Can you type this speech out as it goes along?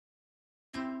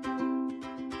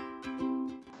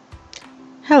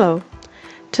Hello!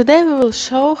 Today we will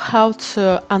show how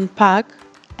to unpack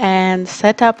and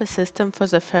set up a system for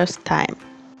the first time.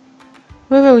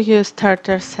 We will use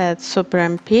starter set Super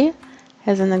MP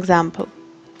as an example.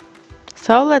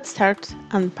 So let's start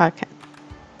unpacking.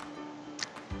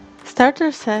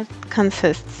 Starter set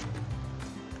consists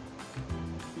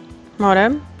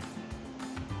modem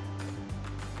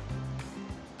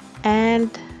and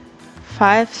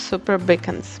 5 super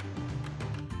beacons.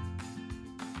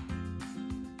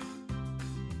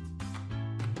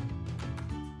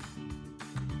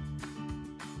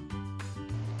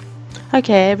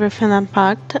 Okay, everything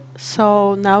unpacked,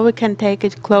 so now we can take a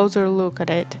closer look at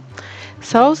it.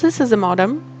 So this is a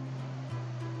modem.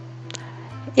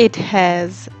 It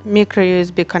has micro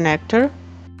USB connector,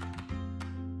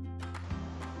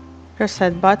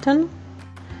 reset button.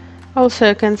 Also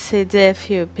you can see the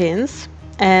few pins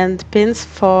and pins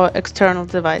for external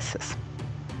devices.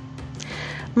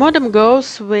 Modem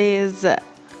goes with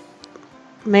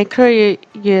micro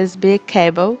USB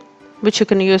cable, which you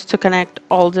can use to connect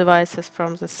all devices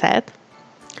from the set.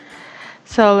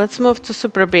 So let's move to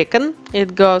Super Beacon.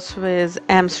 It goes with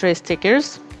M3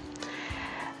 stickers.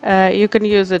 You can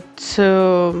use it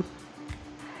to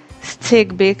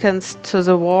stick beacons to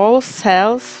the wall,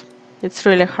 cells. It's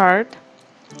really hard.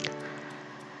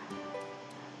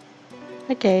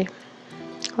 Okay,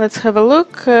 let's have a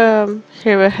look.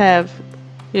 Here we have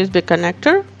USB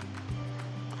connector,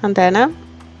 antenna,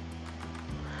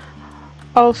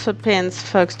 also pins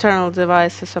for external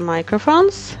devices or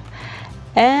microphones,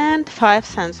 and 5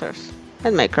 sensors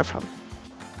and microphone.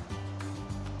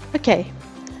 Okay,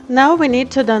 now we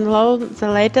need to download the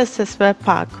latest SW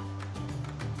pack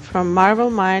from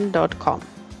Marvelmind.com.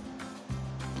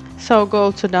 So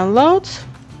go to downloads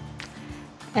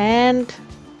and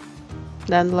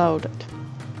download it.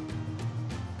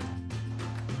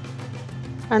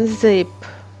 Unzip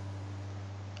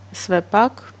SW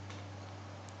pack.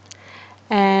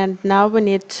 And now we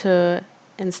need to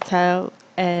install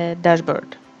a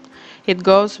dashboard. It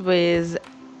goes with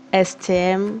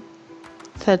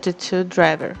STM32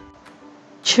 driver.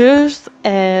 Choose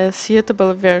a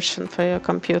suitable version for your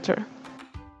computer.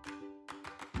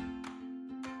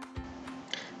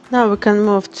 Now we can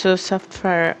move to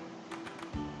software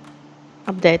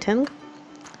updating.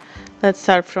 Let's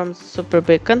start from Super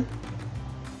Beacon.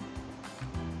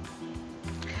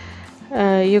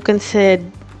 You can see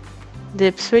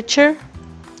deep switcher,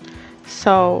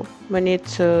 so we need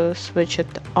to switch it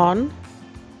on.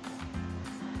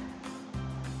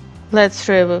 Let's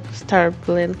start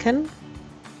blinking,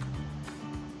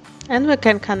 and we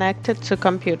can connect it to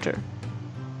computer.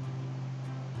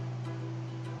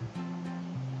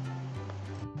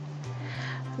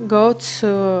 Go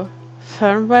to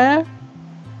firmware,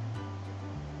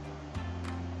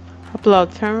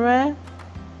 upload firmware,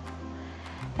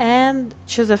 and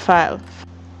choose a file.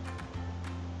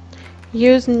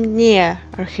 Use NIA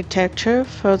architecture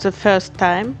for the first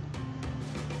time.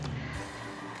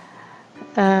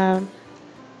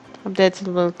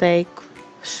 Updating will take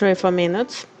 3-4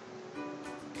 minutes.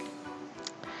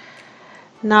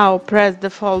 Now press the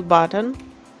default button.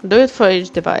 Do it for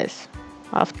each device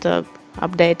after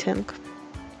updating.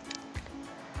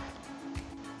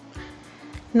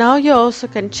 Now you also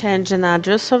can change an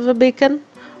address of the beacon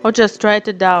or just write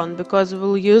it down, because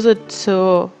we'll use it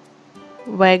to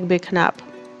wake beacon up.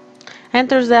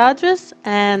 Enter the address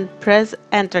and press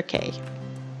Enter key.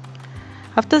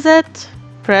 After that,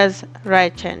 press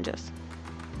Write changes.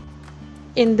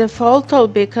 In default, all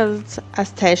beacons are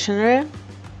stationary,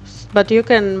 but you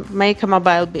can make a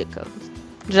mobile beacon.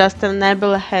 Just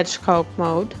enable hedgehog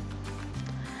mode.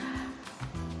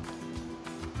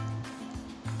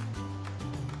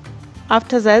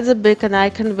 After that, the beacon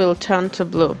icon will turn to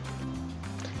blue.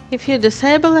 If you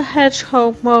disable a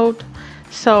hedgehog mode,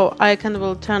 so icon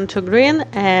will turn to green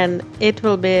and it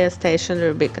will be a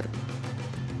stationary beacon.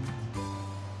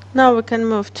 Now we can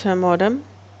move to a modem.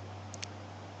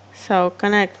 So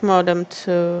connect modem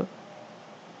to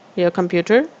your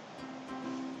computer.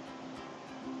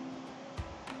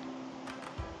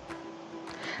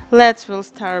 We'll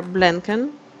start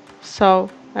blinking, so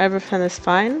everything is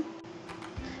fine.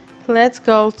 Let's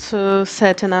go to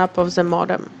setting up of the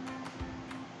modem.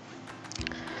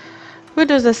 We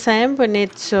do the same. We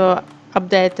need to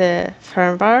update the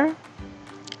firmware.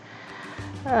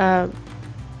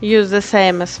 Use the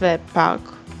same as web pack.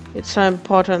 It's so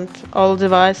important. All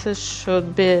devices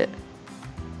should be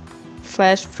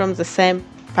flashed from the same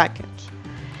package.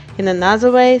 In another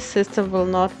way, system will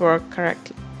not work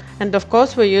correctly. And of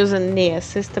course, we use a NIA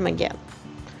system again.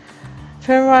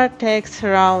 Firmware takes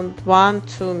around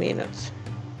 1-2 minutes.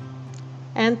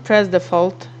 and press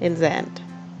default in the end.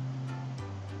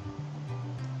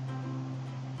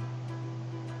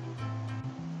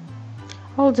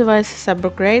 All devices are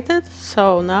upgraded,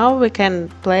 so now we can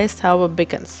place our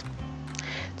beacons.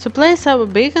 To place our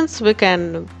beacons, we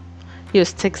can use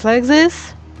sticks like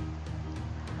this.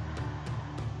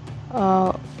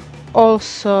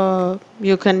 Also,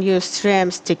 you can use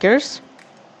 3M stickers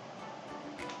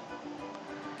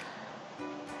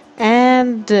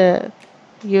and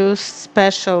use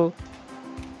special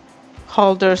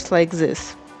holders like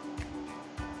this,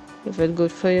 if it's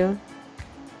good for you.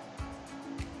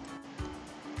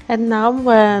 And now,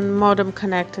 when modem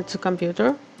connected to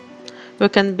computer, we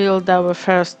can build our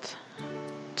first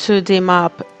 2D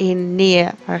map in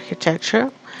near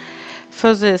architecture.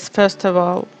 For this, first of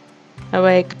all,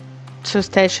 awake 2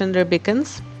 stationary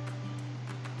beacons.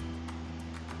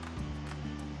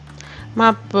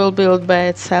 Map will build by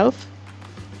itself.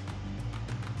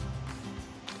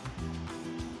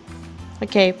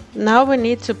 Okay, now we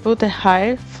need to put a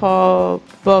height for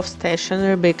both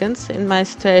stationary beacons. In my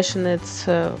situation it's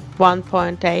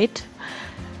 1.8.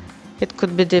 It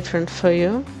could be different for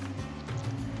you.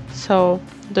 So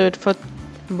do it for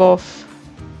both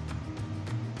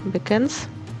beacons.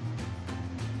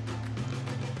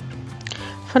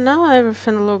 For now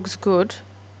everything looks good,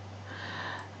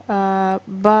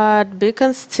 but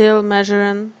beacons still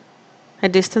measuring a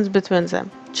distance between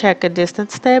them. Check a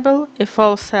distance table. If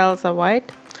all cells are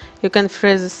white, you can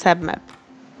freeze the submap.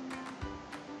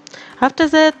 After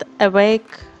that, awake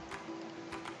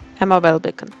a mobile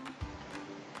beacon.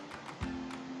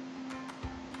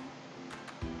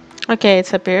 Okay,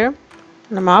 it's appeared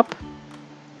on the map.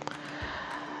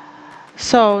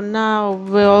 So now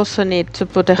we also need to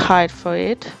put a height for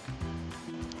it.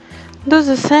 Do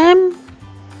the same,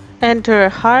 enter a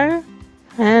height,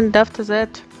 and after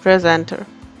that press enter.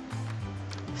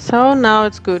 So now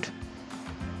it's good.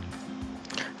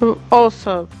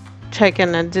 Also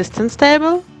checking a distance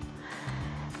table,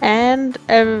 and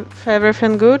if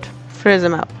everything good, freeze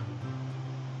them up.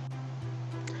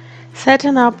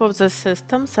 Setting up of the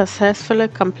system successfully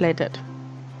completed.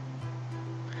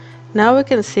 Now we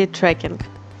can see tracking.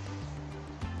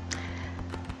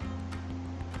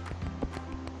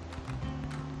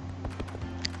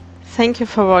 Thank you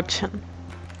for watching.